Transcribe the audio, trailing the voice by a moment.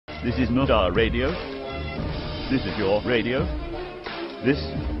This is not our radio. This is your radio. This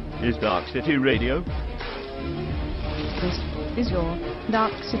is Dark City Radio. This is your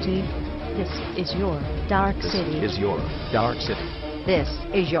Dark City. This is your Dark City. This is your Dark City. This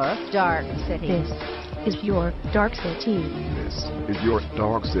is your Dark City. This is your Dark City. This is your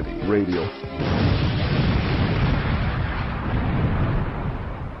Dark City Radio.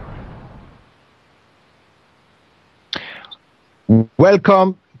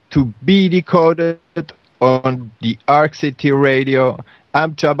 Welcome to BDcode on the Arc City Radio.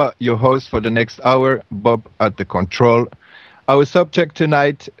 I'm Chaba, your host for the next hour, Bob at the control. Our subject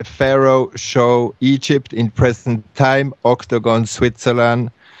tonight, Pharaoh show Egypt in present time, Octagon, Switzerland.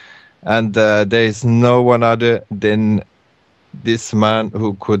 And there is no one other than this man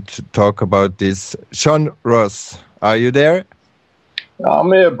who could talk about this. Hross, are you there?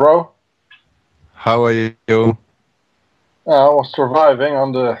 I'm here, bro. How are you? I was surviving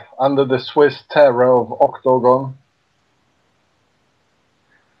under the Swiss terror of Octagon.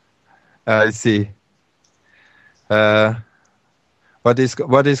 I see. What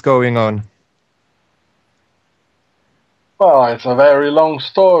is going on? Well, it's a very long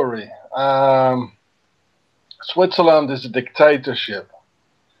story. Switzerland is a dictatorship.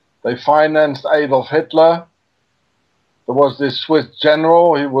 They financed Adolf Hitler. There was this Swiss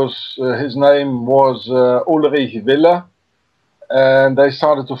general. His name was Ulrich Wille. And they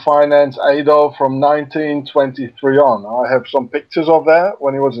started to finance Adolf from 1923 on. I have some pictures of that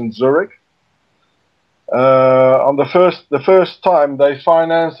when he was in Zurich. On the first time they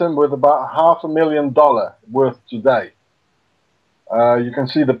financed him with about $500,000 worth today. You can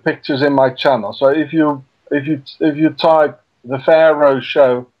see the pictures in my channel. So if you type the Pharaoh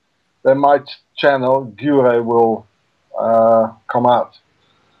show, then my channel Gure will come out.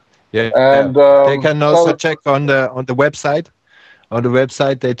 Yeah, and they can also check on the website. On the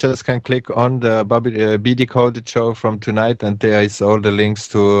website, they just can click on the BDcode show from tonight, and there is all the links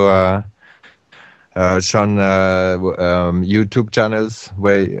to Sean YouTube channels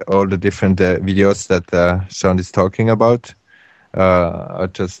where all the different videos that Sean is talking about are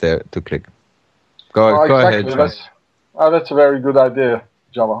just there to click. Go exactly. ahead, Sean. That's a very good idea,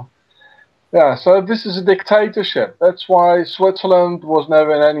 Java. Yeah, so this is a dictatorship. That's why Switzerland was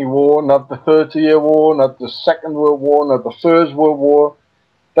never in any war, not the 30-year war, not the Second World War, not the First World War.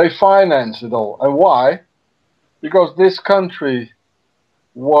 They financed it all. And why? Because this country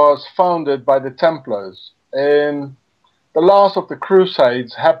was founded by the Templars. And the last of the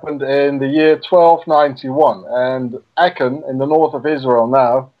Crusades happened in the year 1291. And Aachen, in the north of Israel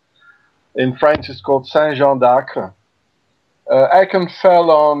now, in French it's called Saint-Jean d'Acre. Aachen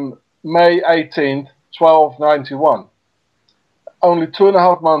fell on May 18th, 1291. Only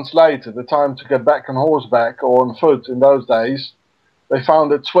 2.5 months later, the time to get back on horseback or on foot in those days, they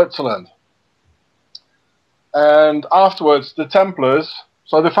founded Switzerland. And afterwards, the Templars,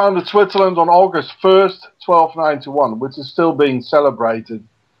 so they founded Switzerland on August 1st, 1291, which is still being celebrated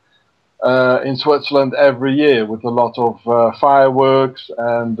in Switzerland every year with a lot of fireworks,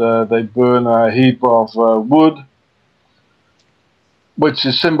 and they burn a heap of wood, which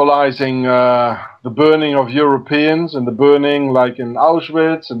is symbolizing the burning of Europeans and the burning, like in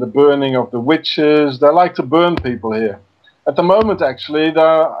Auschwitz, and the burning of the witches. They like to burn people here. At the moment, actually,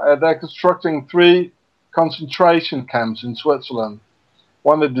 they're constructing 3 concentration camps in Switzerland.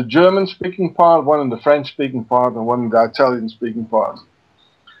 One in the German-speaking part, one in the French-speaking part, and one in the Italian-speaking part.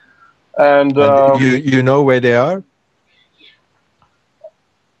 And you know where they are?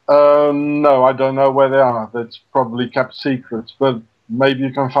 No, I don't know where they are. That's probably kept secret, but maybe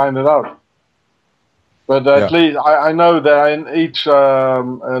you can find it out. But at least I know they're in each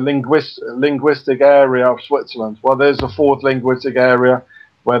linguistic area of Switzerland. Well, there's a 4th linguistic area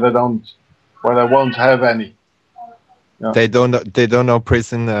where they won't have any. Yeah. They don't know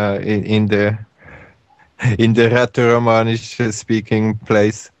prison in the Rätoromanisch speaking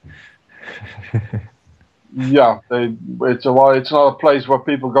place. Yeah, it's not a place where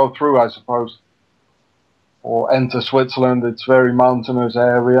people go through, I suppose, or enter Switzerland. It's very mountainous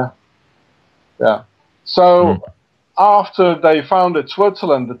area. Yeah. So after they founded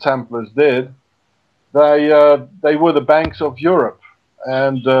Switzerland, the Templars did. They were the banks of Europe,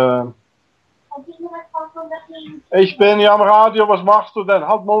 and ich bin hier am Radio. Was machst du denn?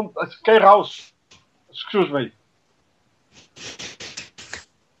 Halt mond. Geh raus. Excuse me.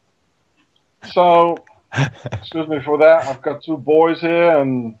 So, excuse me for that. I've got 2 boys here,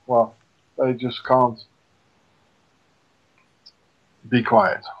 and well, they just can't be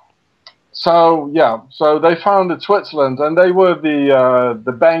quiet. So yeah, so they founded Switzerland, and they were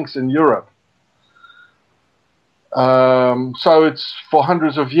the banks in Europe. So it's for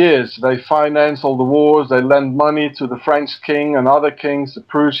hundreds of years. They finance all the wars. They lend money to the French king and other kings, the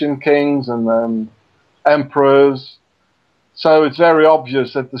Prussian kings and emperors. So it's very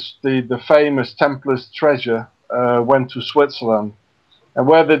obvious that the famous Templars treasure went to Switzerland. And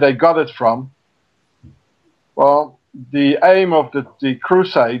where did they got it from? Well, the aim of the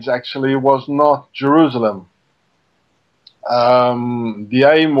Crusades actually was not Jerusalem. The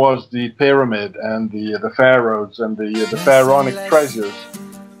aim was the pyramid and the pharaohs and the pharaonic treasures,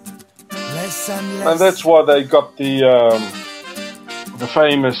 and that's where they got the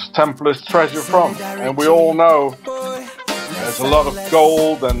famous Templars treasure from. And we all know there's a lot of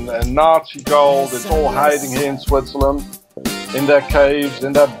gold and Nazi gold. It's all hiding here in Switzerland, in their caves,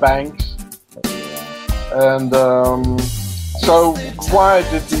 in their banks. And so why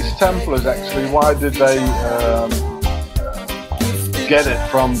did these Templars actually? Why did they get it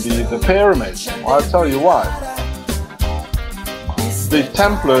from the pyramids? Well, I'll tell you why. The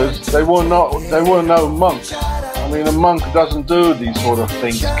Templars, they were no monks. I mean, a monk doesn't do these sort of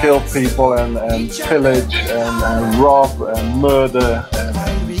things, kill people and pillage and rob and murder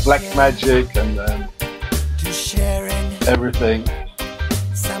and black magic and everything.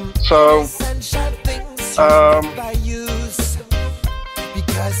 So,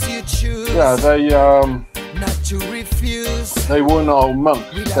 yeah, they were no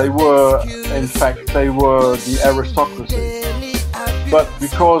monks. They were, in fact, they were the aristocracy. But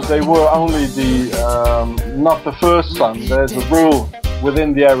because they were only not the first son, there's a rule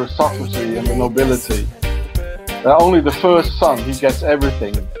within the aristocracy and the nobility. Only the first son, he gets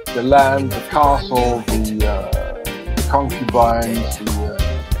everything. The land, the castle, the concubines,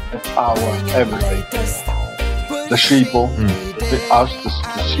 the power, everything. The sheeple, the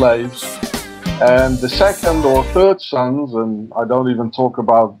slaves. And the second or third sons, and I don't even talk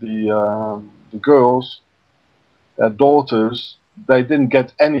about the girls, their daughters, they didn't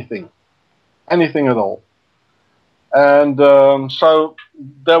get anything at all. And so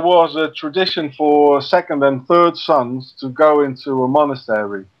there was a tradition for second and third sons to go into a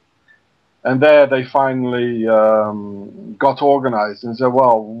monastery. And there they finally got organized and said,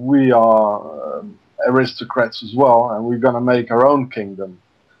 well, we are aristocrats as well, and we're going to make our own kingdom.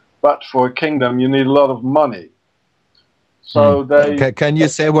 But for a kingdom, you need a lot of money. So they... Can you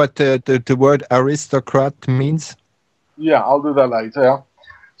say what the word aristocrat means? Yeah, I'll do that later. Yeah.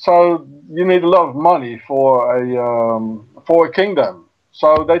 So you need a lot of money for a kingdom.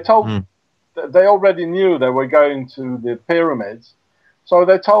 So they told, they already knew they were going to the pyramids. So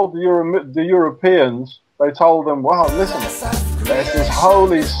they told the Europeans, they told them, well, listen, there's this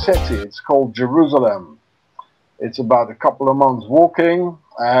holy city. It's called Jerusalem. It's about a couple of months walking,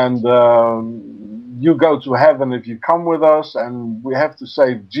 and you go to heaven if you come with us, and we have to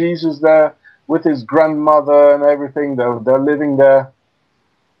save Jesus there with his grandmother and everything. They're living there.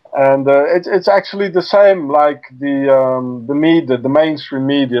 And it's actually the same like the media, the mainstream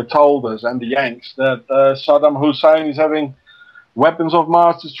media told us, and the Yanks, that Saddam Hussein is having weapons of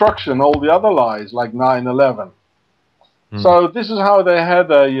mass destruction, all the other lies like 9/11. So this is how they had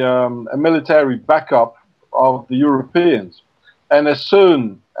a military backup of the Europeans. And as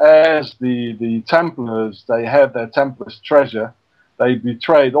soon as the Templars, they had their Templars treasure, they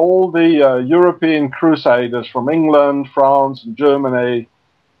betrayed all the European crusaders from England, France, and Germany,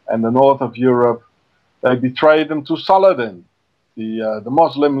 and the north of Europe. They betrayed them to Saladin, the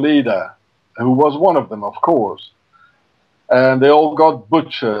Muslim leader, who was one of them, of course. And they all got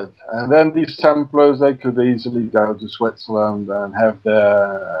butchered. And then these Templars, they could easily go to Switzerland and have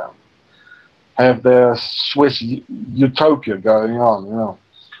their Swiss utopia going on, you know.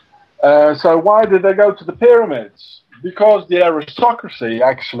 So why did they go to the pyramids? Because the aristocracy,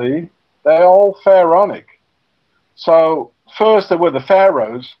 actually, they're all pharaonic. So first there were the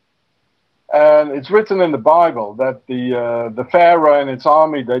pharaohs, and it's written in the Bible that the pharaoh and its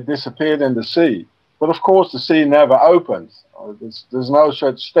army, they disappeared in the sea. But of course the sea never opened. There's no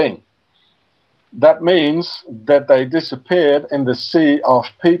such thing. That means that they disappeared in the sea of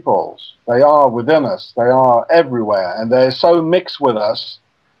peoples. They are within us. They are everywhere. And they're so mixed with us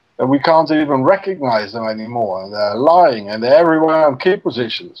that we can't even recognize them anymore. And they're lying, and they're everywhere on key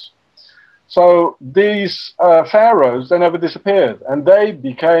positions. So these pharaohs, they never disappeared. And they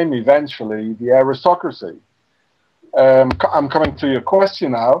became eventually the aristocracy. I'm coming to your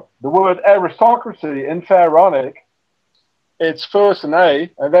question now. The word aristocracy in Pharaonic, it's first an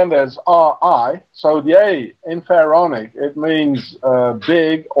A, and then there's R-I. So the A in Pharaonic, it means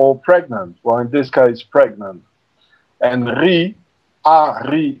big or pregnant. Well, in this case, pregnant. And Ri,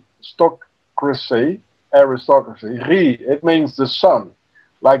 aristocracy, Ri, it means the sun.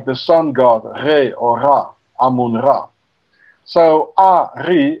 Like the sun god, Re or Ra, Amun-Ra. So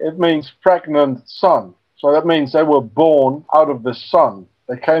Ari, it means pregnant son. So that means they were born out of the sun.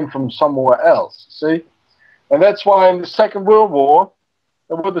 They came from somewhere else, see? And that's why in the Second World War,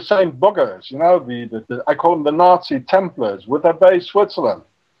 they were the same buggers, you know, I call them the Nazi Templars with their base Switzerland.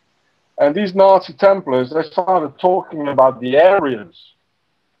 And these Nazi Templars, they started talking about the Aryans.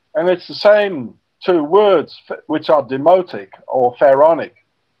 And it's the same two words, which are demotic or pharaonic.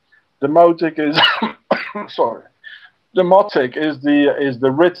 Demotic is, sorry. Demotic is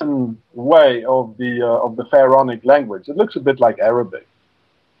the written way of the pharaonic language. It looks a bit like Arabic.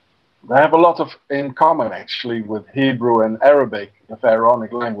 They have a lot in common actually with Hebrew and Arabic, the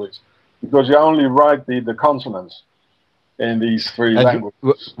pharaonic language, because you only write the consonants in these three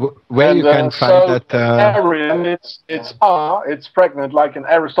languages. Where you can find that? Aryan, it's pregnant like an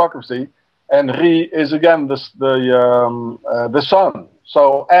aristocracy, and Ri is again the son.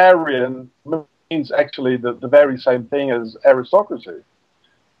 So Aryan means actually the very same thing as aristocracy.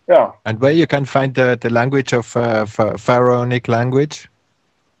 Yeah. And where you can find the language of pharaonic language?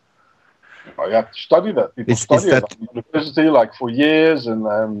 Oh, you have to study that. People study it at university like for years, and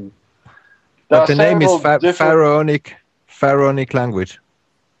but the name is pharaonic language.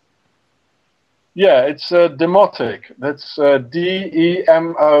 Yeah, it's demotic. That's D-E-M-O-T-I-C,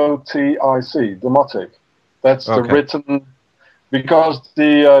 demotic. That's the written, because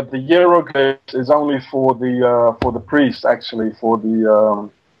the hieroglyphs is only for the priests, actually, for the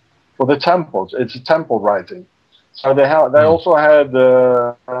temples. It's a temple writing. So they also had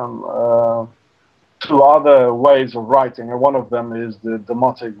two other ways of writing, and one of them is the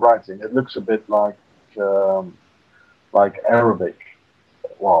demotic writing. It looks a bit like Arabic.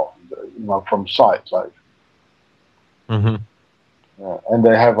 Well, you know, from sight, like. Mm-hmm. Yeah, and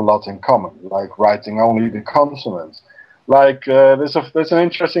they have a lot in common, like writing only the consonants. Like there's an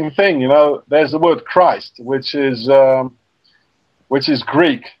interesting thing, you know. There's the word Christ, which is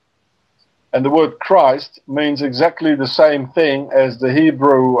Greek, and the word Christ means exactly the same thing as the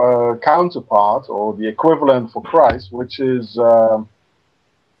Hebrew counterpart or the equivalent for Christ, which is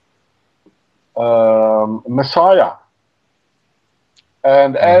Messiah.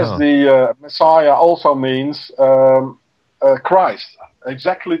 And as the Messiah also means Christ,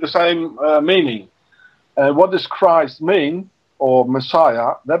 exactly the same meaning. And what does Christ mean, or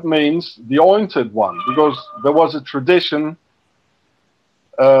Messiah? That means the anointed one, because there was a tradition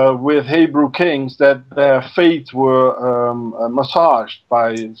with Hebrew kings that their feet were massaged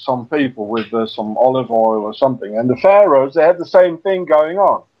by some people with some olive oil or something. And the pharaohs, they had the same thing going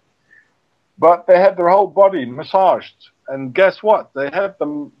on. But they had their whole body massaged. And guess what? They had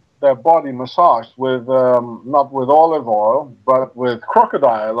their body massaged with, not with olive oil, but with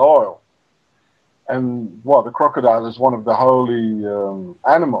crocodile oil. And, well, the crocodile is one of the holy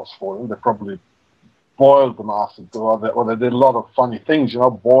animals for them. They probably boiled them after, or they did a lot of funny things, you know,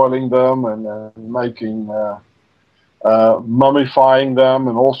 boiling them and making, mummifying them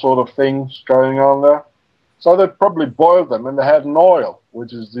and all sort of things going on there. So they probably boiled them, and they had an oil,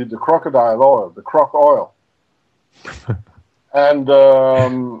 which is the crocodile oil, the croc oil. And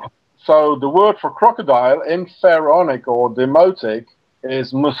so the word for crocodile in pharaonic or demotic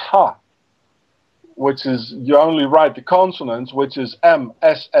is musha, which is, you only write the consonants, which is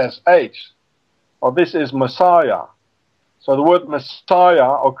M-S-S-H. Well, this is Messiah. So the word Messiah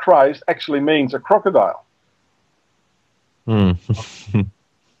or Christ actually means a crocodile. Mm.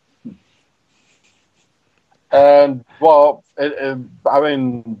 And, well, I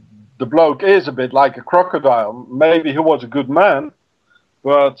mean, the bloke is a bit like a crocodile. Maybe he was a good man,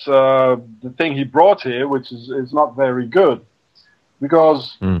 but the thing he brought here, which is not very good,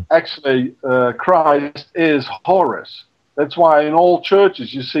 because actually Christ is Horus. That's why in all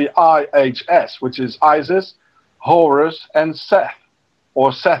churches you see IHS, which is Isis, Horus, and Seth,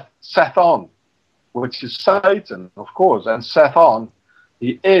 or Sethon, which is Satan, of course. And Sethon,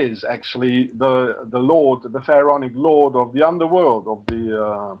 he is actually the Lord, the pharaonic Lord of the underworld, of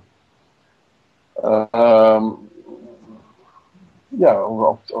the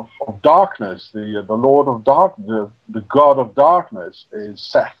of darkness. The Lord of darkness, the God of darkness is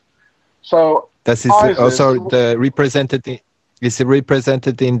Seth. So this is Isis, also the represented. Is it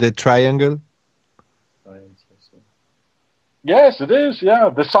represented in the triangle? Yes, it is. Yeah,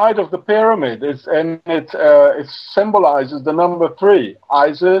 the side of the pyramid is, and it symbolizes the number 3: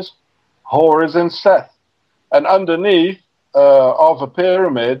 Isis, Horus, and Seth. And underneath of a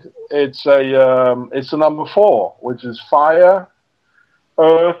pyramid, it's a number 4, which is fire,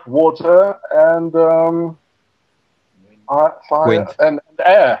 earth, water, and fire wind, and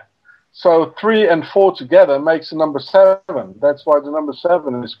air. So 3 and 4 together makes the number 7. That's why the number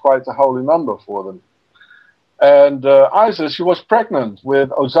 7 is quite a holy number for them. And Isis, she was pregnant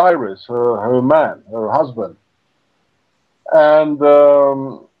with Osiris, her man, her husband. And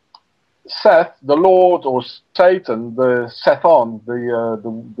Seth, the Lord, or Satan, the Sethon,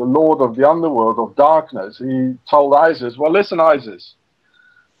 the Lord of the underworld of darkness, he told Isis, well, listen, Isis,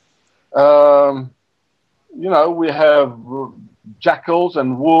 you know, we have jackals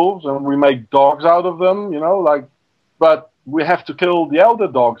and wolves, and we make dogs out of them, you know, like, but we have to kill the elder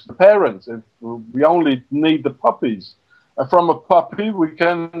dogs, the parents. We only need the puppies. And from a puppy, we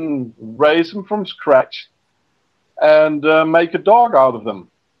can raise them from scratch and make a dog out of them.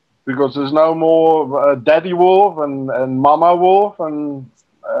 Because there's no more daddy wolf and mama wolf, and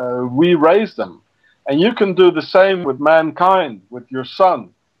we raise them. And you can do the same with mankind, with your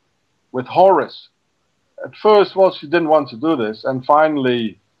son, with Hross. At first, well, she didn't want to do this, and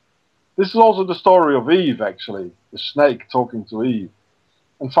finally, this is also the story of Eve, actually, the snake talking to Eve.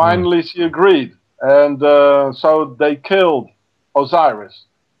 And finally, she agreed, and so they killed Osiris.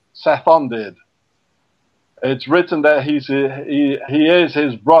 Sethon did. It's written that he is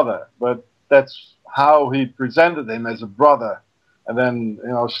his brother, but that's how he presented him, as a brother, and then, you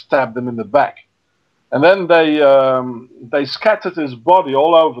know, stabbed him in the back. And then they scattered his body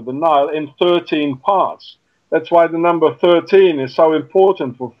all over the Nile in 13 parts. That's why the number 13 is so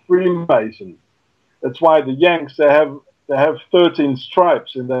important for Freemasons. That's why the Yanks, they have 13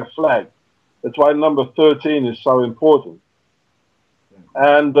 stripes in their flag. That's why number 13 is so important.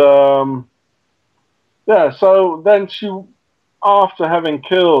 And yeah, so then she, after having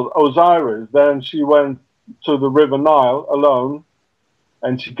killed Osiris, then she went to the River Nile alone,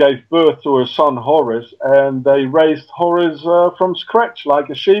 and she gave birth to her son Hross, and they raised Hross from scratch, like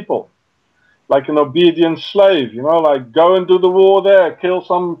a sheeple, like an obedient slave, you know, like go and do the war there, kill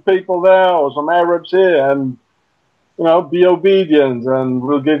some people there or some Arabs here, and, you know, be obedient, and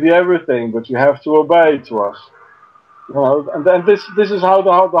we'll give you everything, but you have to obey to us. You know, and then this is how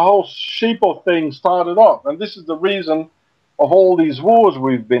the whole sheeple thing started off, and this is the reason of all these wars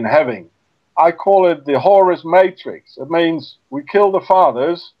we've been having. I call it the Hross matrix. It means we kill the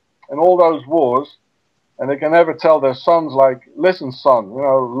fathers in all those wars, and they can never tell their sons, like, listen, son, you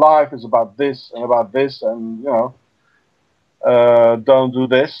know, life is about this, and, you know, don't do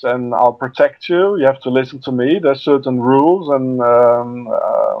this, and I'll protect you. You have to listen to me. There's certain rules, and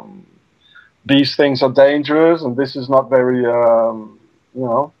these things are dangerous, and this is not very, you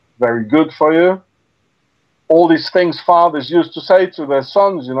know, very good for you. All these things fathers used to say to their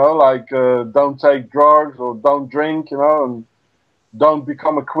sons, you know, like don't take drugs, or don't drink, you know, and don't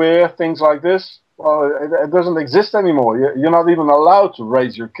become a queer, things like this. Well, it doesn't exist anymore. You're not even allowed to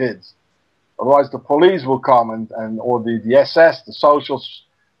raise your kids. Otherwise the police will come or the SS, the social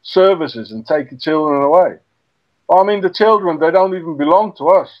services, and take the children away. Well, I mean, the children, they don't even belong to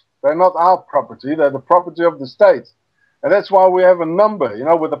us. They're not our property. They're the property of the state. And that's why we have a number, you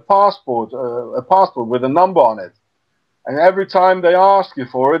know, with a passport with a number on it. And every time they ask you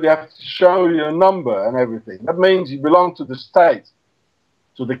for it, they have to show you a number and everything. That means you belong to the state,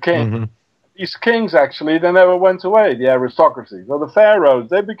 to the king. Mm-hmm. These kings, actually, they never went away, the aristocracy. So the pharaohs,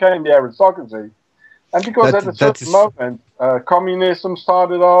 they became the aristocracy. And because at a certain moment, communism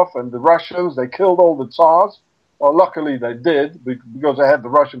started off, and the Russians, they killed all the Tsars. Well, luckily they did, because they had the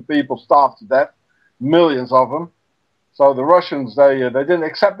Russian people starved to death, millions of them. So the Russians, they didn't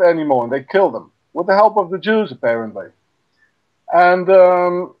accept it anymore, and they killed them, with the help of the Jews, apparently. And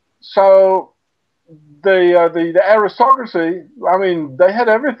so the aristocracy, I mean, they had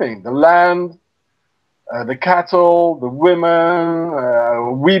everything: the land, the cattle, the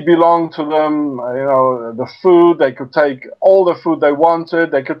women. We belonged to them. You know, the food. They could take all the food they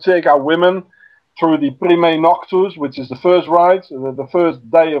wanted. They could take our women through the prime noctus, which is the first rite, the first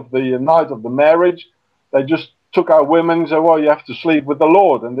day of the night of the marriage. They just took our women and said, well, you have to sleep with the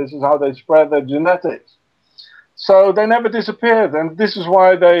Lord, and this is how they spread their genetics. So they never disappeared, and this is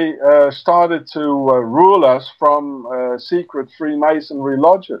why they started to rule us from secret Freemasonry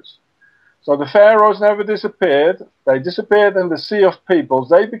lodges. So the pharaohs never disappeared. They disappeared in the sea of peoples.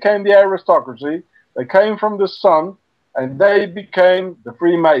 They became the aristocracy. They came from the sun, and they became the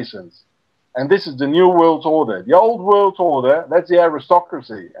Freemasons. And this is the New World Order. The Old World Order, that's the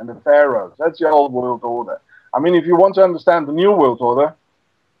aristocracy and the pharaohs. That's the Old World Order. I mean, if you want to understand the New World Order,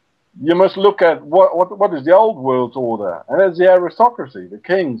 you must look at what is the Old World Order. And that's the aristocracy, the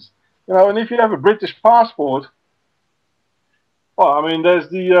kings. You know, and if you have a British passport, well, I mean, there's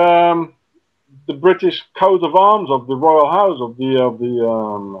the British coat of arms of the royal house,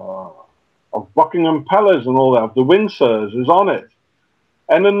 of Buckingham Palace and all that, of the Windsors is on it.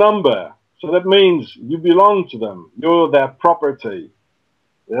 And a number. So that means you belong to them. You're their property.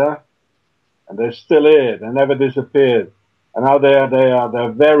 Yeah? and they're still here. They never disappeared. And now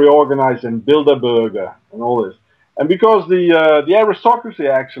they're very organized in Bilderberger and all this. And because the aristocracy,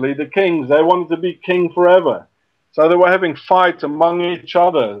 actually, the kings, they wanted to be king forever. So they were having fights among each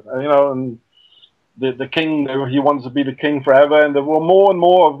other, you know, and the king, he wanted to be the king forever. And there were more and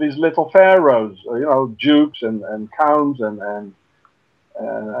more of these little pharaohs, you know, dukes and counts and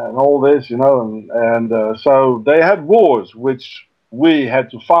all this, you know. And so they had wars, which we had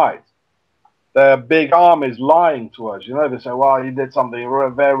to fight. Their big armies lying to us, you know. They say, well, he did something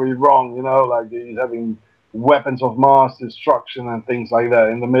very wrong, you know, like he's having weapons of mass destruction and things like that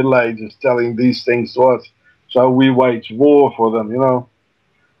in the Middle Ages, telling these things to us. So we wage war for them, you know.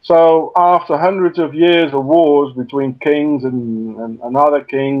 So after hundreds of years of wars between kings and other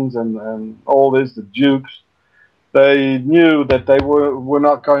kings and all this, the dukes, they knew that they were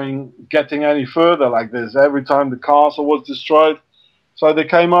not getting any further like this. Every time the castle was destroyed, so they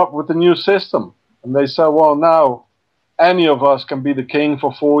came up with a new system. And they said, well, now any of us can be the king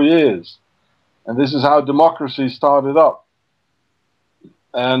for 4 years. And this is how democracy started up.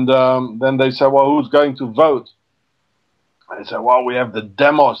 And then they said, well, who's going to vote? And they said, well, we have the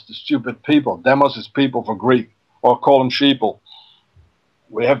demos, the stupid people. Demos is people for Greek, or call them sheeple.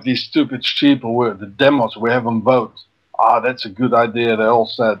 We have these stupid sheeple, the demos, we have them vote. Ah, that's a good idea, they all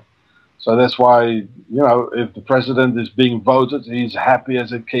said. So that's why, you know, if the president is being voted, he's happy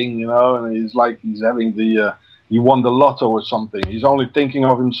as a king, you know, and he's like he's having he won the lotto or something. He's only thinking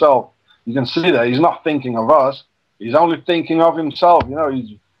of himself. You can see that he's not thinking of us. He's only thinking of himself, you know.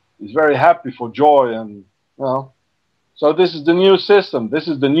 He's very happy for joy, and you know. So this is the new system. This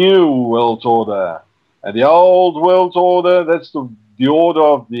is the new world order, and the old world order, that's the order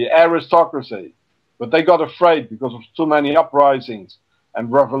of the aristocracy. But they got afraid because of too many uprisings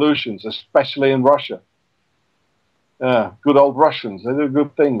and revolutions, especially in Russia. Yeah, good old Russians. They did a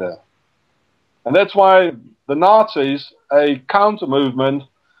good thing there. And that's why the Nazis, a counter movement,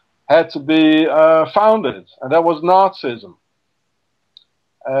 had to be founded. And that was Nazism.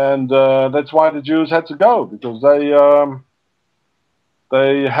 And that's why the Jews had to go, because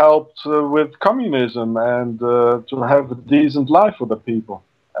they helped with communism and to have a decent life for the people.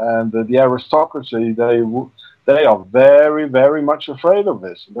 And the aristocracy, they are very, very much afraid of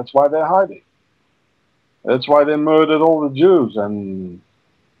this. That's why they're hiding. That's why they murdered all the Jews, and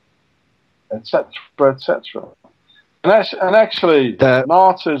etc., etc. And actually,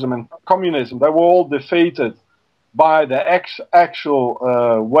 Nazism and communism, they were all defeated by the actual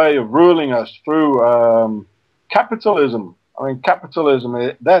way of ruling us through capitalism. I mean,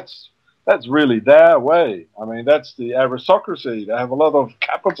 capitalism, that's really their way. I mean, that's the aristocracy. They have a lot of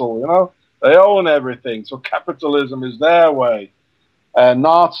capital, you know. They own everything, so capitalism is their way. And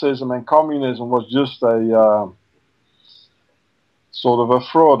Nazism and communism was just a sort of a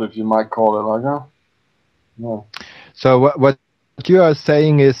fraud, if you might call it like that. Yeah. So what you are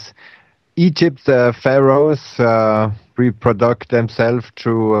saying is Egypt's pharaohs reproduce themselves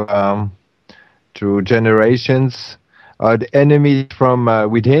through generations, are the enemies from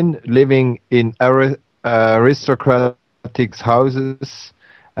within, living in aristocratic houses,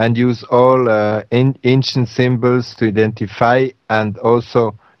 and use all ancient symbols to identify and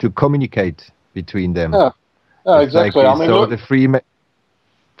also to communicate between them. Yeah, exactly. Like I mean, so look, the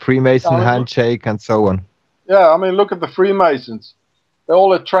Freemason handshake and so on. Yeah, I mean, look at the Freemasons. They're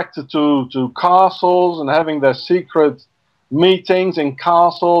all attracted to castles and having their secret meetings in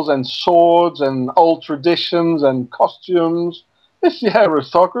castles and swords and old traditions and costumes. It's the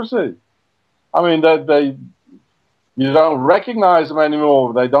aristocracy. I mean, you don't recognize them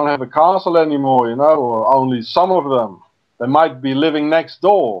anymore. They don't have a castle anymore, you know, or only some of them. They might be living next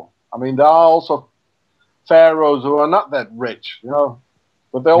door. I mean, there are also pharaohs who are not that rich, you know,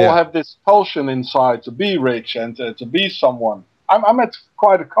 but they all have this pulsion inside to be rich and to be someone. I met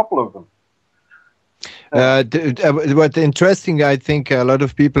quite a couple of them. What's interesting, I think a lot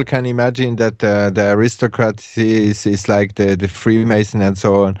of people can imagine that the aristocracy is like the Freemason and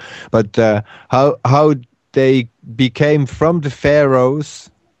so on. But how they became from the pharaohs,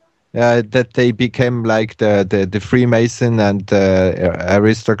 that they became like the Freemason and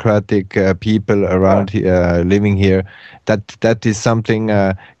aristocratic people around here, living here. That is something.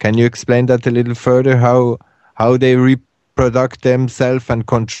 Can you explain that a little further? How they reproduce themselves and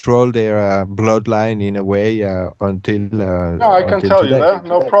control their bloodline in a way until. No, I can tell you that.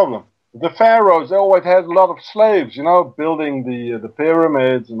 No problem. The pharaohs, they always had a lot of slaves, you know, building the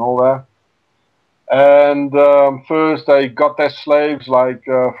pyramids and all that. And first they got their slaves like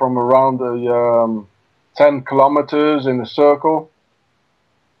from around the 10 kilometers in a circle.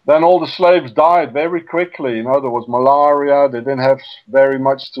 then all the slaves died very quickly. You know, there was malaria. They didn't have very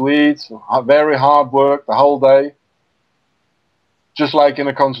much to eat. Very hard work the whole day. Just like in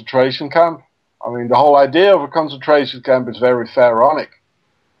a concentration camp. I mean, the whole idea of a concentration camp is very pharaonic,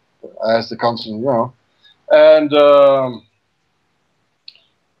 as the constant, and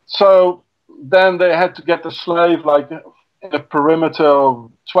so then they had to get the slave like in a perimeter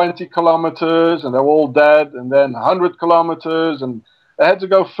of 20 kilometers, and they were all dead, and then 100 kilometers, and they had to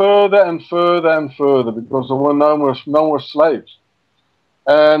go further and further and further because there were no more slaves.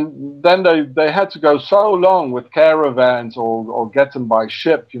 And then they had to go so long with caravans or get them by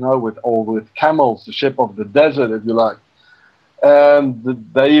ship, with camels, the ship of the desert, if you like. And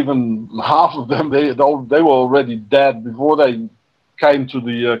they even, half of them, they were already dead before they came to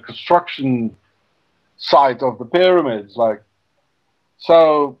the construction site of the pyramids.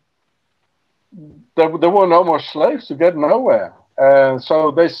 So there were no more slaves to get nowhere. And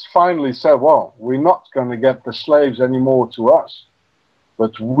so they finally said, well, we're not going to get the slaves anymore to us,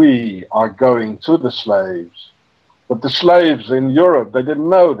 but we are going to the slaves. But the slaves in Europe, they didn't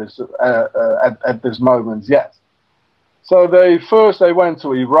know this at this moment yet. So they went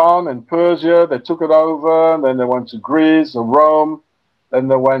to Iran and Persia, they took it over, and then they went to Greece and Rome, then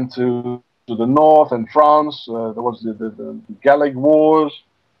they went to the north and France. There was the Gallic Wars.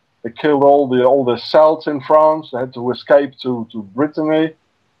 They killed all the Celts in France. They had to escape to Brittany.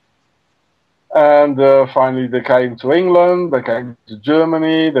 And finally they came to England, they came to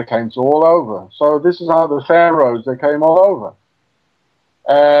Germany, they came to all over. So this is how the pharaohs, they came all over.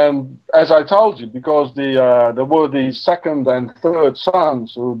 And as I told you, because there were the second and third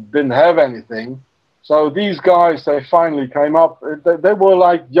sons who didn't have anything, so these guys, they finally came up, they were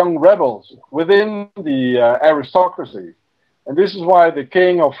like young rebels within the aristocracy. And this is why the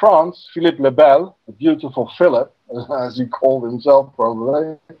king of France, Philippe le Bel, the beautiful Philip, as he called himself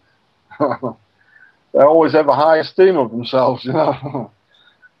probably, they always have a high esteem of themselves, I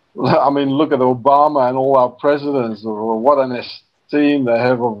mean, look at Obama and all our presidents, or what an esteem they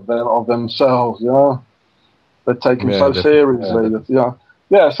have of themselves, They take them so seriously.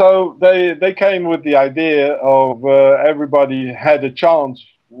 Yeah, so they came with the idea of everybody had a chance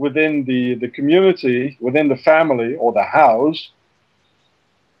within the community, within the family or the house,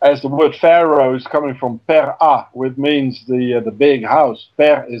 as the word Pharaoh is coming from per-a, which means the big house.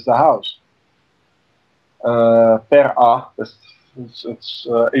 Per is the house. Per-a, it's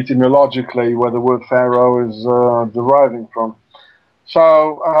etymologically where the word Pharaoh is deriving from.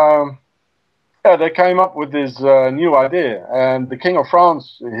 So, yeah, they came up with this new idea, and the king of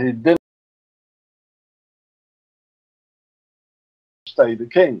France, he didn't stay the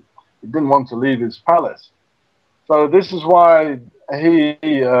king. He didn't want to leave his palace. So this is why he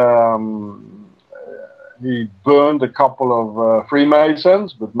burned a couple of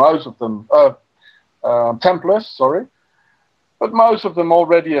Freemasons, but most of them, Templars, sorry, but most of them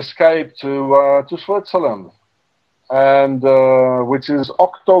already escaped to Switzerland, and which is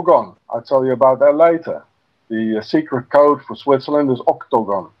Octagon. I'll tell you about that later. The secret code for Switzerland is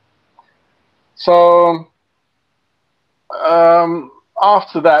Octagon. So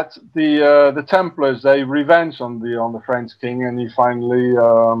after that, the Templars, they revenged on the French king, and he finally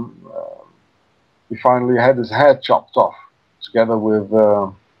had his head chopped off together with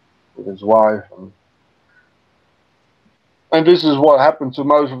his wife. And this is what happened to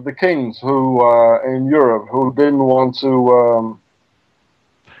most of the kings who in Europe who didn't want to.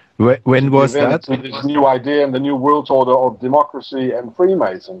 When was that? This new idea and the new world order of democracy and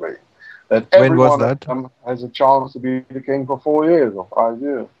Freemasonry. That when was everyone that? Has a chance to be the king for 4 years or 5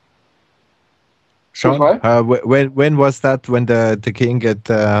 years. Sean, when was that? When the king at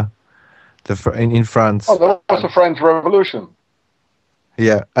in France? Oh, that was the French Revolution.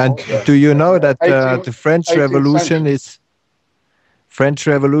 Yeah, and do you know that the French Revolution is? French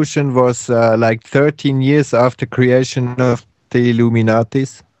Revolution was like 13 years after creation of the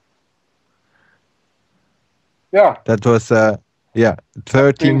Illuminatis. Yeah. That was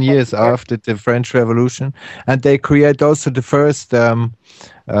 13 years after the French Revolution, and they create also the first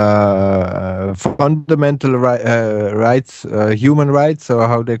fundamental rights, human rights, or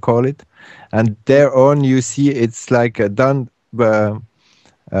how they call it, and thereon you see it's like done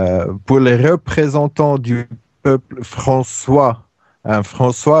pour les représentants du peuple François.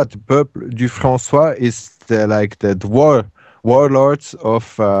 François, the peuple du François is the warlords of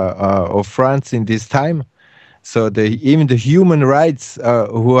France in this time. So even the human rights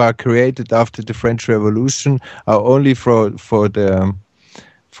who are created after the French Revolution are only for the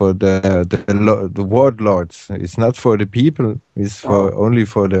warlords. It's not for the people. It's only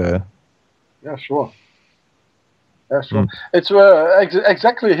for the. Yeah, sure. That's right. It's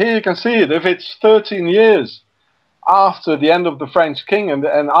exactly here you can see it. If it's 13 years after the end of the French King and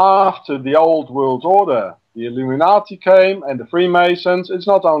after the old world order, the Illuminati came and the Freemasons. It's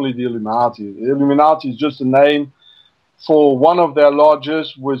not only the Illuminati. The Illuminati is just a name for one of their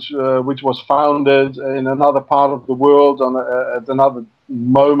lodges, which was founded in another part of the world at another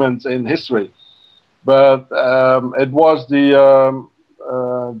moment in history. But it was the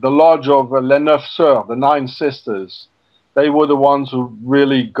lodge of Les Neuf Sœurs, the Nine Sisters. They were the ones who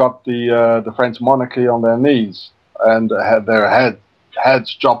really got the French monarchy on their knees and had their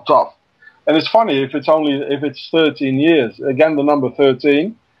heads chopped off. And it's funny, if it's 13 years, again the number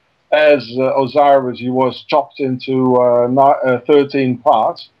 13, as Osiris, he was chopped into 13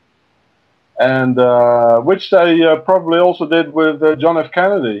 parts, and which they probably also did with John F.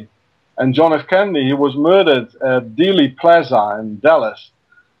 Kennedy. And John F. Kennedy, he was murdered at Dealey Plaza in Dallas.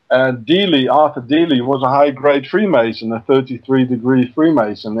 And Arthur Dealey was a high-grade Freemason, a 33-degree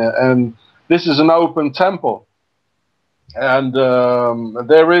Freemason. And this is an open temple. And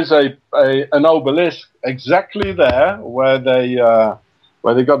there is an obelisk exactly there where they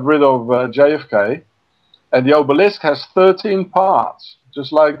got rid of JFK. And the obelisk has 13 parts,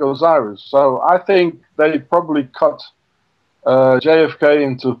 just like Osiris. So I think they probably cut JFK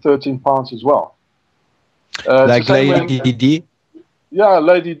into 13 parts as well. Like Lady Di? Yeah,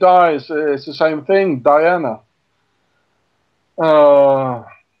 Lady Di is the same thing, Diana.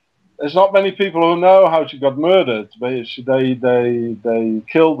 There's not many people who know how she got murdered. They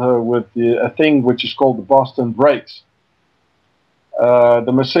killed her with a thing which is called the Boston brakes.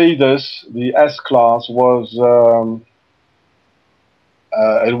 The Mercedes, the S-Class, was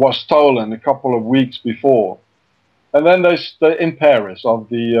stolen a couple of weeks before. And then they in Paris of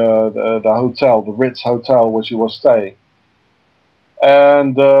the hotel, the Ritz Hotel, where she was staying.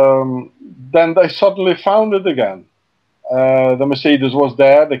 And then they suddenly found it again. The Mercedes was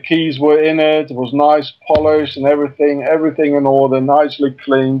there, the keys were in it was nice, polished and everything in order, nicely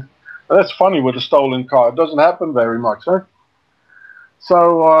cleaned. And that's funny with a stolen car. It doesn't happen very much, huh?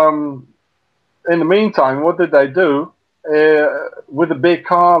 So in the meantime, what did they do? With a big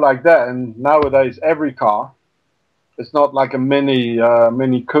car like that, and nowadays every car, it's not like a mini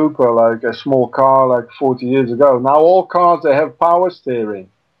Cooper, like a small car like 40 years ago. Now all cars, they have power steering,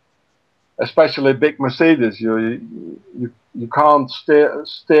 especially big Mercedes. You can't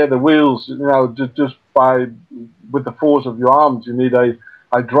steer the wheels, just with the force of your arms. You need a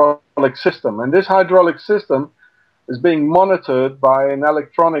hydraulic system, and this hydraulic system is being monitored by an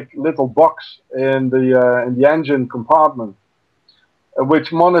electronic little box in the engine compartment,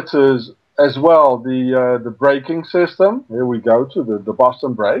 which monitors as well the braking system. Here we go to the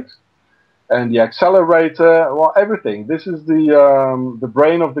Boston brakes and the accelerator. Well, everything. This is the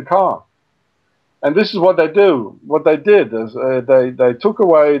brain of the car, and this is what they do. What they did is they took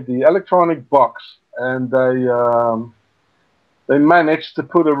away the electronic box and they managed to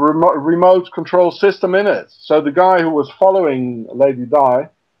put a remote control system in it. So the guy who was following Lady Di,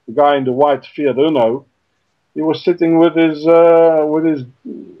 the guy in the white Fiat Uno, he was sitting with his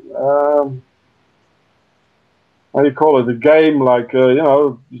how do you call it? The game, like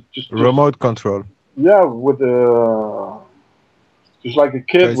just remote control. Yeah, with just like a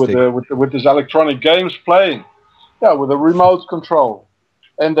kid with his electronic games playing. Yeah, with a remote control.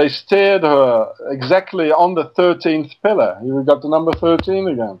 And they steered her exactly on the 13th pillar. Here we got the number 13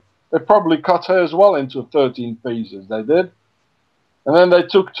 again. They probably cut her as well into 13 pieces, they did. And then they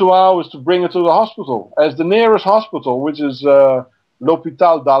took 2 hours to bring her to the hospital. As the nearest hospital, which is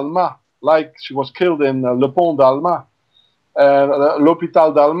l'Hôpital d'Alma, like she was killed in Le Pont d'Alma. And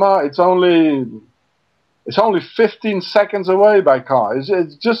l'Hôpital d'Alma, it's only 15 seconds away by car.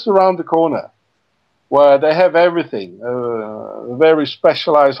 It's just around the corner, where they have everything, a very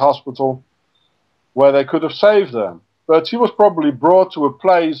specialized hospital where they could have saved her. But she was probably brought to a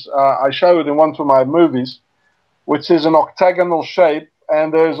place, I showed in one of my movies, which is an octagonal shape,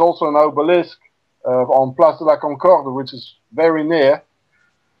 and there's also an obelisk on Place de la Concorde, which is very near.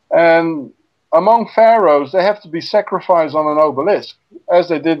 And among pharaohs, they have to be sacrificed on an obelisk, as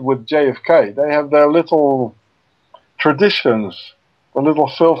they did with JFK. They have their little traditions, the little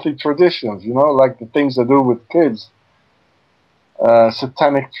filthy traditions, like the things they do with kids.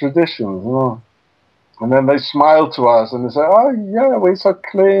 Satanic traditions, And then they smile to us and they say, oh yeah, we're so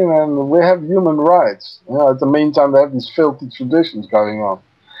clean and we have human rights. At the meantime, they have these filthy traditions going on.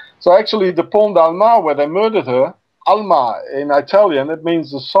 So actually, the Pont d'Alma, where they murdered her, Alma in Italian, it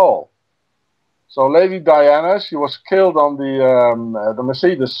means the soul. So Lady Diana, she was killed on the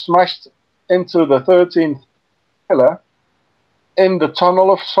Mercedes, smashed into the 13th pillar in the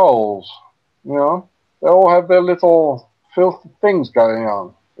Tunnel of Souls, They all have their little filthy things going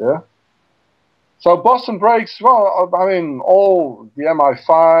on. Yeah. So Boston breaks. Well, I mean, all the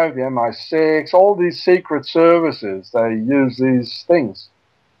MI5, the MI6, all these secret services, they use these things.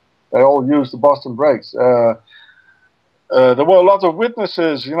 They all use the Boston breaks. There were a lot of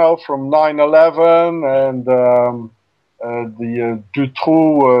witnesses, you know, from 9/11 and the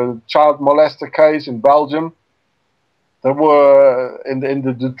Dutroux child molester case in Belgium. There were, in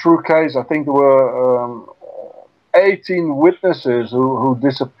the Dutroux case, I think there were 18 witnesses who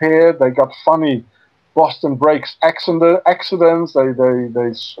disappeared. They got funny Boston breaks accidents.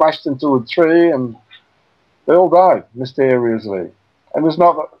 They smashed into a tree and they all died mysteriously. And there's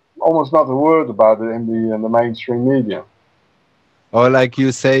almost not a word about it in the mainstream media. Or like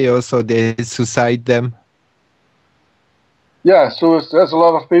you say, also they suicide them. Yeah, there's a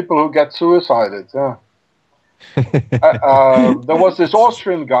lot of people who get suicided. Yeah. There was this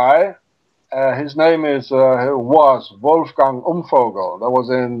Austrian guy. His name was Wolfgang Umvogel. That was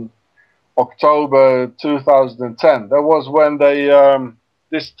in October 2010. That was when they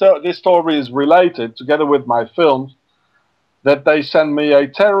this story is related together with my films, that they send me a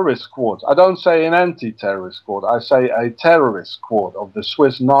terrorist squad. I don't say an anti-terrorist squad. I say a terrorist squad of the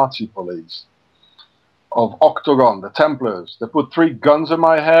Swiss Nazi police, of Octagon, the Templars. They put 3 guns in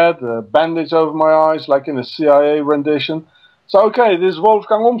my head, a bandage over my eyes, like in a CIA rendition. So, okay, this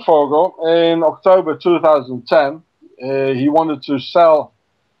Wolfgang Umvogel, in October 2010, he wanted to sell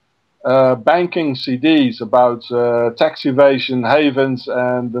banking CDs about tax evasion havens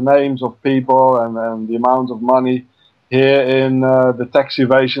and the names of people and the amount of money here in the tax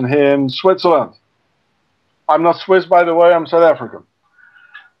evasion here in Switzerland. I'm not Swiss, by the way, I'm South African.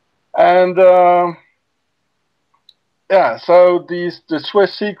 And yeah, so the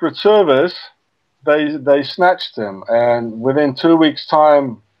Swiss Secret Service, they snatched him, and within 2 weeks'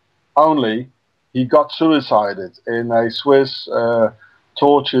 time only, he got suicided in a Swiss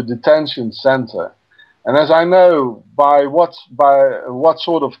torture detention center. And as I know, by what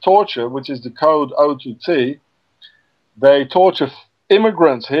sort of torture, which is the code O2T, they torture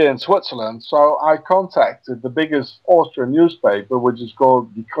immigrants here in Switzerland. So I contacted the biggest Austrian newspaper, which is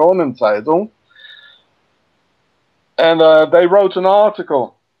called Die Kronenzeitung, and they wrote an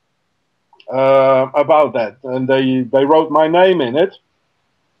article about that, and they wrote my name in it,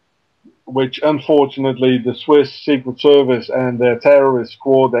 which unfortunately the Swiss Secret Service and their terrorist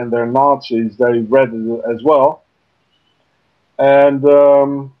squad and their Nazis, they read it as well. And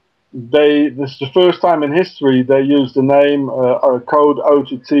this is the first time in history they used the name code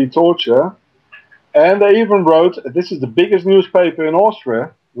O2T torture. And they even wrote, this is the biggest newspaper in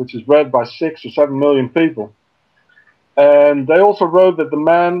Austria, which is read by 6 or 7 million people. And they also wrote that the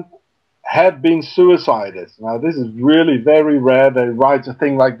man had been suicided. Now this is really very rare. They write a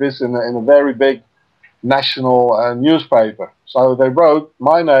thing like this in a very big national newspaper. So they wrote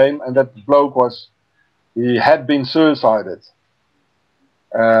my name, and that bloke he had been suicided.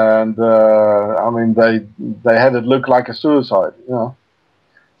 And I mean, they had it look like a suicide, you know.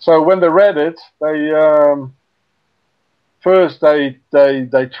 So when they read it, they first they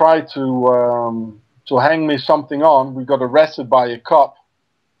tried to hang me something on. We got arrested by a cop,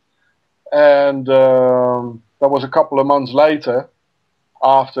 and that was a couple of months later,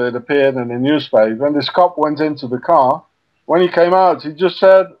 after it appeared in the newspaper. And this cop went into the car. When he came out, he just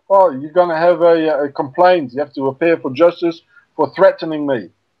said, "Oh, you're gonna have a complaint. You have to appear for justice for threatening me."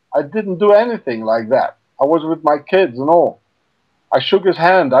 I didn't do anything like that. I was with my kids and all. I shook his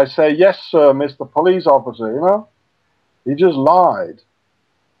hand. I say, "Yes, sir, Mr. Police Officer," you know. He just lied.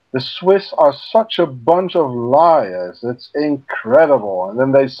 The Swiss are such a bunch of liars. It's incredible. And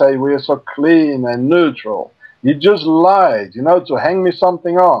then they say we are so clean and neutral. You just lied, you know, to hang me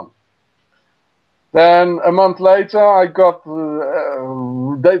something on. Then a month later, I got,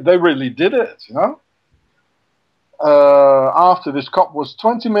 they really did it, you know. After this cop was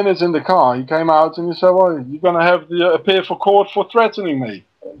 20 minutes in the car, he came out and he said, "Well, you're going to have to appear for court for threatening me."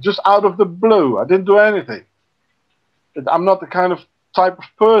 Just out of the blue. I didn't do anything. I'm not the kind of type of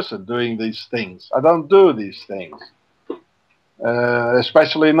person doing these things. I don't do these things.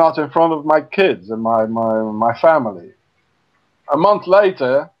 Especially not in front of my kids and my family. A month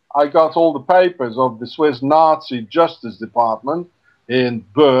later, I got all the papers of the Swiss Nazi Justice Department in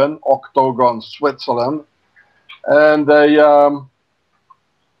Bern, Octagon, Switzerland. And they,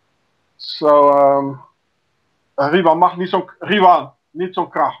 Rivan, mag niet zo'n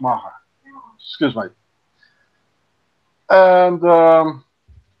kracht maken. Excuse me. And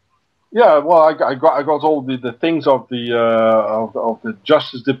yeah, well, I got all the things of the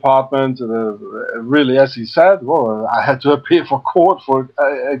Justice Department. Really, as he said, well, I had to appear for court for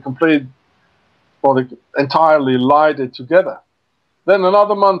a complete well, they entirely lied it together. Then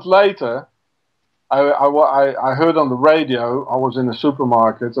another month later, I heard on the radio, I was in a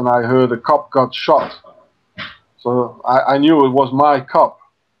supermarket, and I heard a cop got shot. So I knew it was my cop,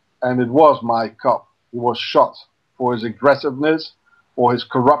 and it was my cop. He was shot for his aggressiveness, for his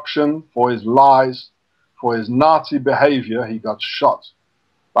corruption, for his lies, for his Nazi behavior. He got shot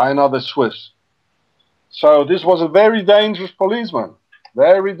by another Swiss. So this was a very dangerous policeman,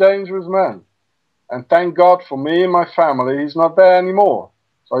 very dangerous man. And thank God for me and my family, he's not there anymore.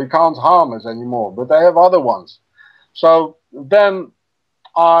 So he can't harm us anymore, but they have other ones. So then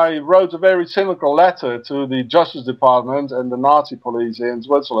I wrote a very cynical letter to the Justice Department and the Nazi police here in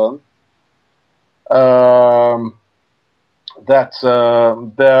Switzerland that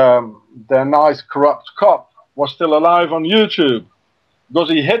their nice corrupt cop was still alive on YouTube, because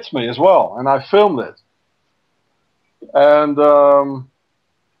he hit me as well, and I filmed it. And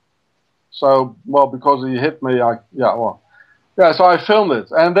so, well, because he hit me, so I filmed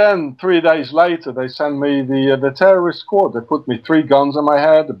it. And then 3 days later, they sent me the terrorist squad. They put me 3 guns on my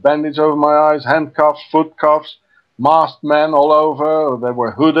head, a bandage over my eyes, handcuffs, foot cuffs, masked men all over. They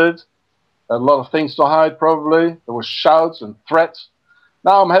were hooded. Had a lot of things to hide, probably. There were shouts and threats.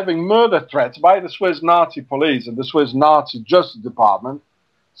 Now I'm having murder threats by the Swiss Nazi police and the Swiss Nazi Justice Department.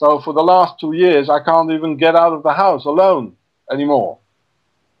 So for the last 2 years, I can't even get out of the house alone anymore.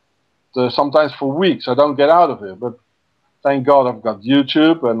 Sometimes for weeks, I don't get out of here. But thank God I've got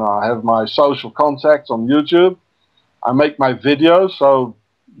YouTube, and I have my social contacts on YouTube. I make my videos, so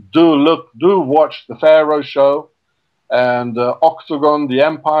do watch the Pharaoh show and Octagon, the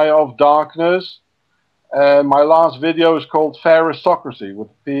Empire of Darkness. And my last video is called Pharaohsocracy, with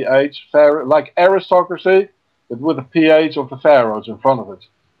a PH, like aristocracy, but with a PH of the Pharaohs in front of it.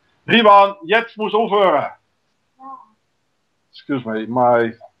 Riemann, jetzt muss aufhören. Excuse me,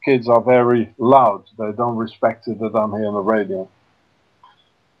 my kids are very loud. They don't respect it that I'm here on the radio.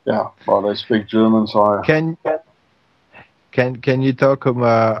 Yeah, well, they speak German, so I... Can you talk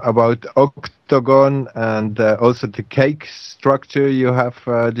about Octagon and also the cake structure you have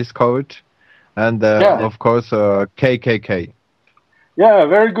discovered? And of course, KKK. Yeah,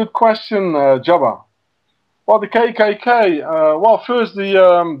 very good question, Jabba. Well, the KKK, well, first the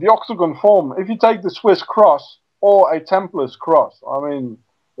octagon form. If you take the Swiss cross or a Templar's cross, I mean,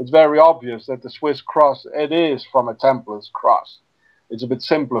 it's very obvious that the Swiss cross, it is from a Templar's cross. It's a bit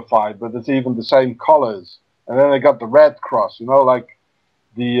simplified, but it's even the same colors. And then they got the red cross, you know, like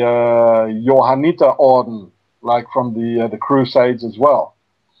the Johanniter Orden, like from the Crusades as well.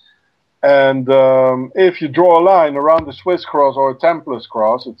 And if you draw a line around the Swiss cross or a Templar's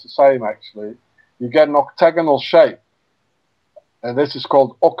cross, it's the same actually, you get an octagonal shape. And this is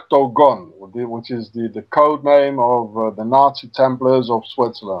called octagon, which is the code name of the Nazi Templars of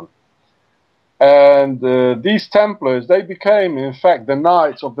Switzerland. And these Templars, they became, in fact, the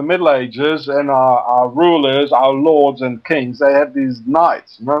knights of the Middle Ages, and our rulers, our lords and kings. They had these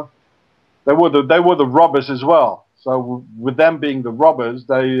knights, you know. They were the robbers as well. So with them being the robbers,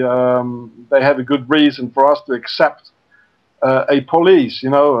 they had a good reason for us to accept a police, you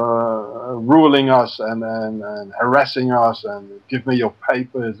know, ruling us and harassing us and give me your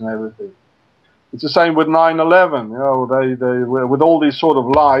papers and everything. It's the same with 9/11. You know, they with all these sort of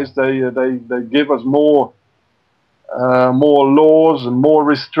lies, they give us more laws and more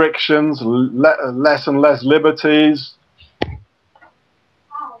restrictions, less and less liberties.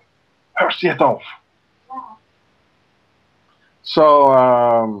 Hör sie het auf. So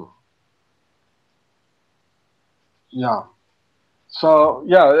yeah. So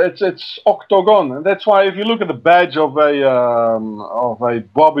yeah, it's octagon, and that's why if you look at the badge of a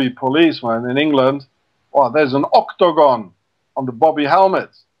Bobby policeman in England, well, there's an octagon on the Bobby helmet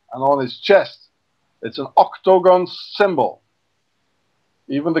and on his chest. It's an octagon symbol.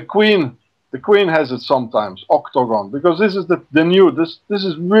 Even the Queen has it sometimes, octagon, because this is the new. This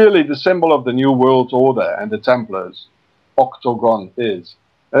is really the symbol of the New World Order and the Templars. Octagon is.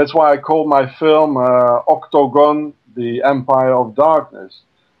 That's why I call my film Octagon, the Empire of Darkness.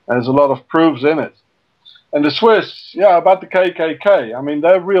 And there's a lot of proofs in it. And the Swiss, yeah, about the KKK. I mean,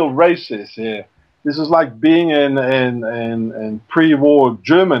 they're real racists here. This is like being in pre-war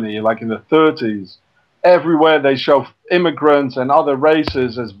Germany, like in the 30s. Everywhere they show immigrants and other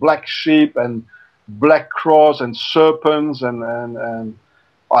races as black sheep and black cross and serpents and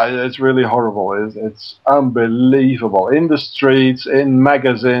it's really horrible. It's unbelievable. In the streets, in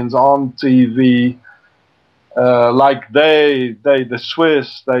magazines, on TV, like the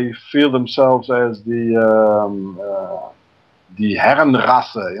Swiss, they feel themselves as the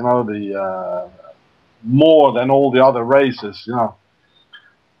Herrenrasse, you know, the, more than all the other races, you know.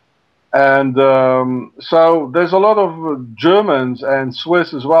 And so there's a lot of Germans and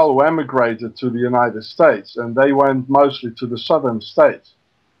Swiss as well who emigrated to the United States, and they went mostly to the southern states,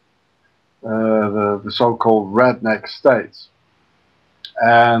 the so-called redneck states.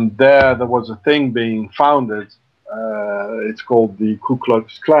 And there was a thing being founded. It's called the Ku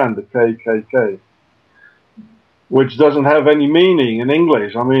Klux Klan, the KKK, which doesn't have any meaning in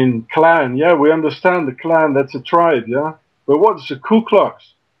English. I mean, clan, yeah, we understand the clan, that's a tribe, yeah? But what is a Ku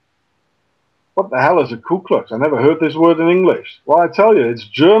Klux? What the hell is a Ku Klux? I never heard this word in English. Well, I tell you, it's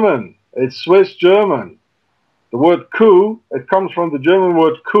German. It's Swiss German. The word Ku, it comes from the German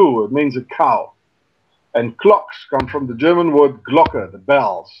word Kuh. It means a cow. And Klocks come from the German word Glocke, the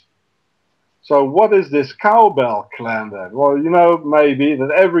bells. So what is this cowbell clan then? Well, you know, maybe that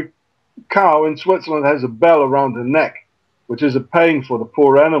every cow in Switzerland has a bell around her neck, which is a pain for the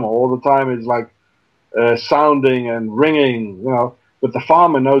poor animal. All the time it's like sounding and ringing, you know. But the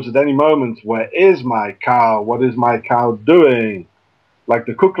farmer knows at any moment, where is my cow? What is my cow doing? Like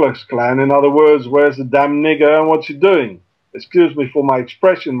the Ku Klux Klan, in other words, where's the damn nigger and what's he doing? Excuse me for my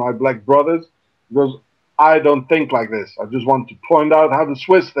expression, my black brothers, because I don't think like this. I just want to point out how the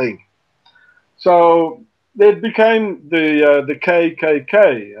Swiss think. So it became the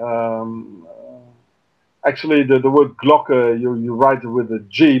KKK. Actually, the word Glocke, you write it with a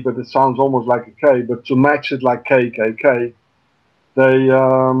G, but it sounds almost like a K. But to match it like KKK, they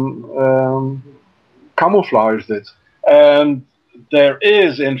camouflaged it. And there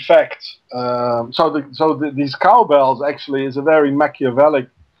is, in fact, these cowbells actually is a very Machiavellic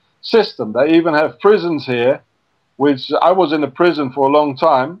system. They even have prisons here, which I was in a prison for a long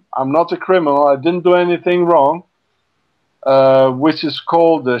time. I'm not a criminal. I didn't do anything wrong, which is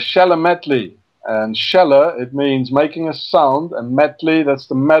called the Schelle-Metli. And Schelle, it means making a sound, and Metli, that's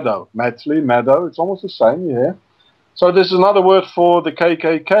the meadow. Metli, meadow, it's almost the same, you hear? So this is another word for the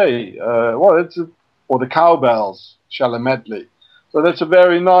KKK, or the cowbells, Schelle-Metli. So that's a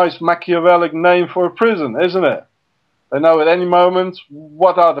very nice Machiavellic name for a prison, isn't it? They know at any moment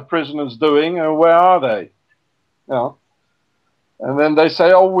what are the prisoners doing and where are they. You know? And then they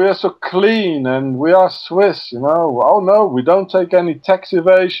say, oh, we are so clean and we are Swiss, you know. Oh, no, we don't take any tax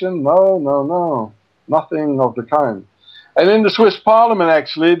evasion. No, no, no. Nothing of the kind. And in the Swiss parliament,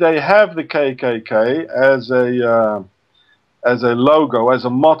 actually, they have the KKK as a logo, as a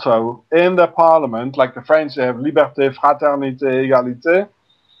motto in their parliament, like the French have liberté, fraternité, égalité.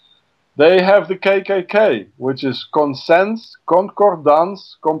 They have the KKK, which is consens,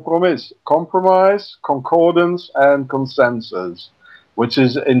 concordance, compromise, compromise, concordance, and consensus, which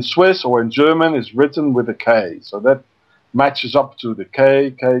is in Swiss or in German is written with a K. So that matches up to the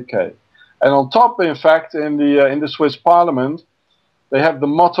KKK. And on top, in fact, in the Swiss parliament, they have the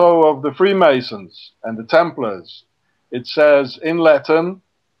motto of the Freemasons and the Templars. It says in Latin,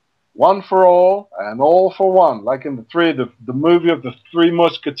 one for all and all for one, like in the movie of the Three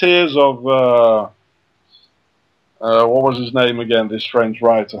Musketeers of what was his name again? This French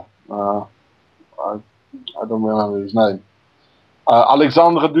writer, I don't remember his name.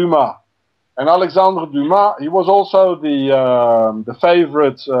 Alexandre Dumas. And Alexandre Dumas, he was also the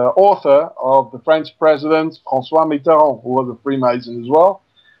favorite author of the French president François Mitterrand, who was a Freemason as well.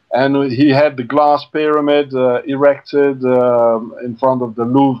 And he had the glass pyramid erected in front of the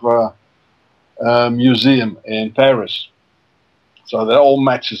Louvre museum in Paris. So that all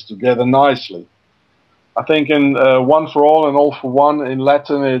matches together nicely. I think in one for all and all for one in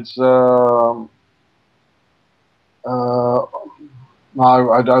Latin it's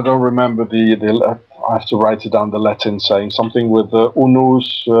no, I don't remember the I have to write it down, the Latin saying something with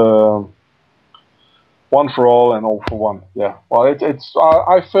unus, one for all and all for one. Yeah, well,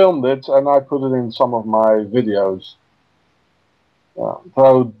 I filmed it and I put it in some of my videos.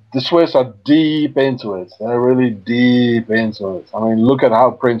 So the Swiss are deep into it. They're really deep into it. I mean, look at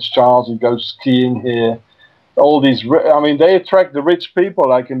how Prince Charles, he goes skiing here. All these, I mean, they attract the rich people,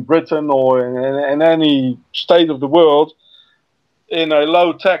 like in Britain or in any state of the world. In a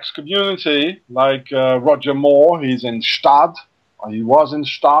low-tax community, like Roger Moore, he's in Stad, or he was in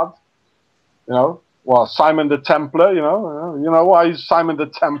Stad, you know. Well, Simon the Templar, you know why he's Simon the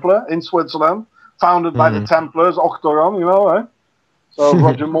Templar in Switzerland, founded by the Templars, Octogon, you know, right? So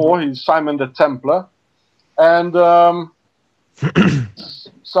Roger Moore, he's Simon the Templar, and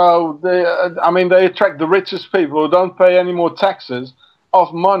so they attract the richest people who don't pay any more taxes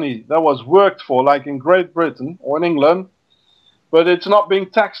of money that was worked for, like in Great Britain or in England. But it's not being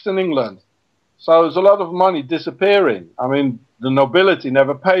taxed in England. So there's a lot of money disappearing. I mean, the nobility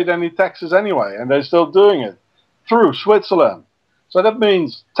never paid any taxes anyway, and they're still doing it through Switzerland. So that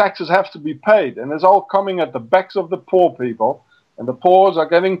means taxes have to be paid, and it's all coming at the backs of the poor people and the poor are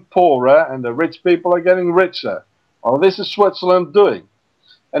getting poorer, and the rich people are getting richer. Well, this is Switzerland doing.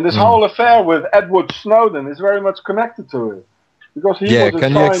 And this whole affair with Edward Snowden is very much connected to it. Because he was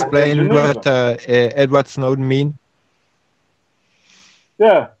can you assigned explain in what Edward Snowden mean?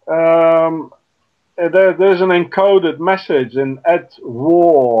 Yeah, there's an encoded message in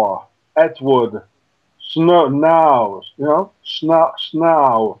Edward Snow, you know,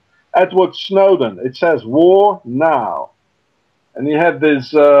 Snow, Edward Snowden. It says war now. And he had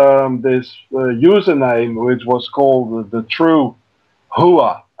this username which was called the true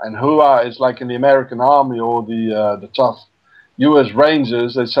Hua, and Hua is like in the American Army or the tough U.S.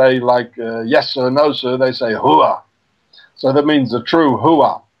 Rangers. They say like yes sir, no sir. They say Hua, so that means the true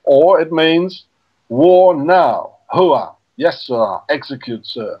Hua, or it means war now. Hua, yes sir, execute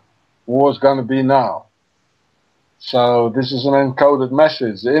sir. War's going to be now. So this is an encoded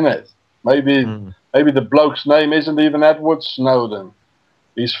message in it. Maybe the bloke's name isn't even Edward Snowden.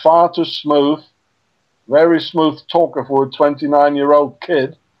 He's far too smooth, very smooth talker for a 29-year-old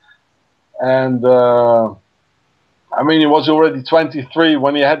kid. And I mean, he was already 23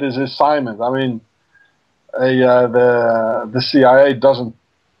 when he had his assignment. I mean, the CIA doesn't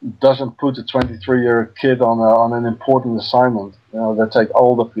put a 23-year kid on an important assignment. You know, they take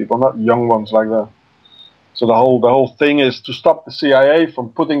older people, not young ones like that. So the whole thing is to stop the CIA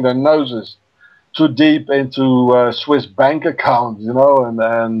from putting their noses too deep into Swiss bank accounts, you know,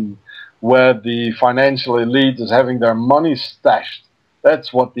 and where the financial elite is having their money stashed.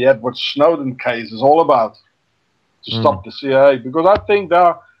 That's what the Edward Snowden case is all about, to stop the CIA. Because I think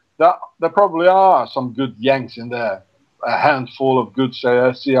there probably are some good Yanks in there, a handful of good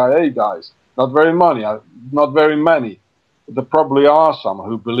CIA guys. Not very many, but there probably are some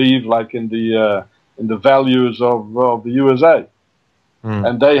who believe like in the values of the USA,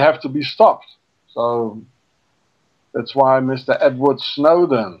 and they have to be stopped. So that's why Mr. Edward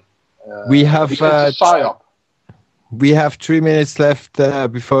Snowden. We have 3 minutes left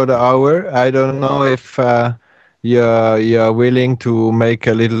before the hour. I don't know if you're willing to make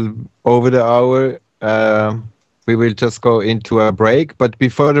a little over the hour. We will just go into a break. But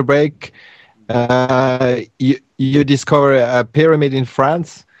before the break, you discover a pyramid in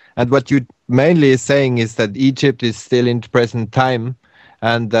France, and what you mainly is saying is that Egypt is still in present time,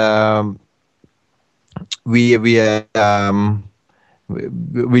 and we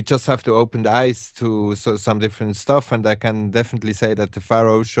just have to open the eyes to some different stuff. And I can definitely say that the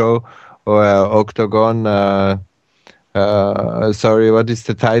Pharaoh show or Octagon, sorry, what is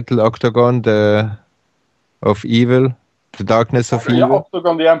the title? Octagon, of evil, the darkness of evil. Yeah,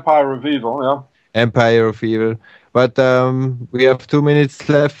 Octagon, the Empire of Evil. Yeah. Empire of Evil. But we have 2 minutes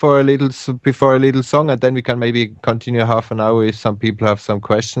left for before a little song, and then we can maybe continue half an hour if some people have some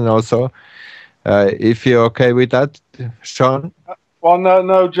question also. If you're okay with that, Sean. Well,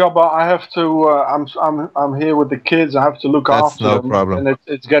 no, Jabba. I have to. I'm here with the kids. I have to look after them. That's no problem. And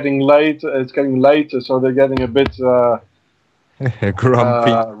it's getting late. It's getting later, so they're getting a bit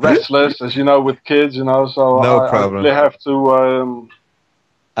grumpy, restless, as you know, with kids. You know, so no problem. I really have to.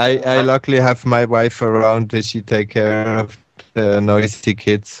 I luckily have my wife around. She take care of the noisy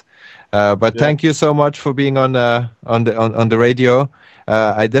kids. But thank you so much for being on the radio.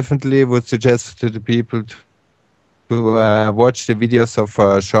 I definitely would suggest to the people to watch the videos of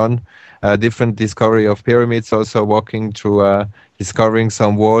Sean, different discovery of pyramids, also walking through discovering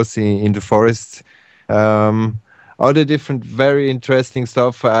some walls in the forest. Other different very interesting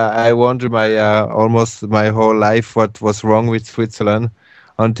stuff. I wonder almost my whole life what was wrong with Switzerland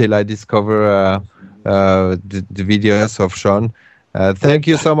until I discover the videos of Sean. Thank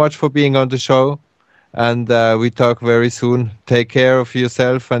you so much for being on the show, and we talk very soon. Take care of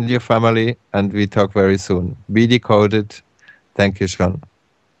yourself and your family, and we talk very soon. Be decoded. Thank you, Sean.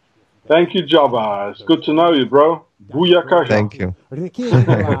 Thank you, Jabba. It's good to know you, bro. Booyakasha. Thank you. An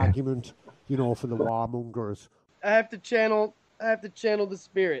occasional argument, you know, for the warmongers. I have to channel the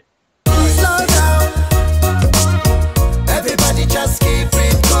spirit. Slow down. Everybody just keep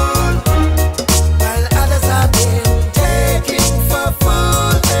it going.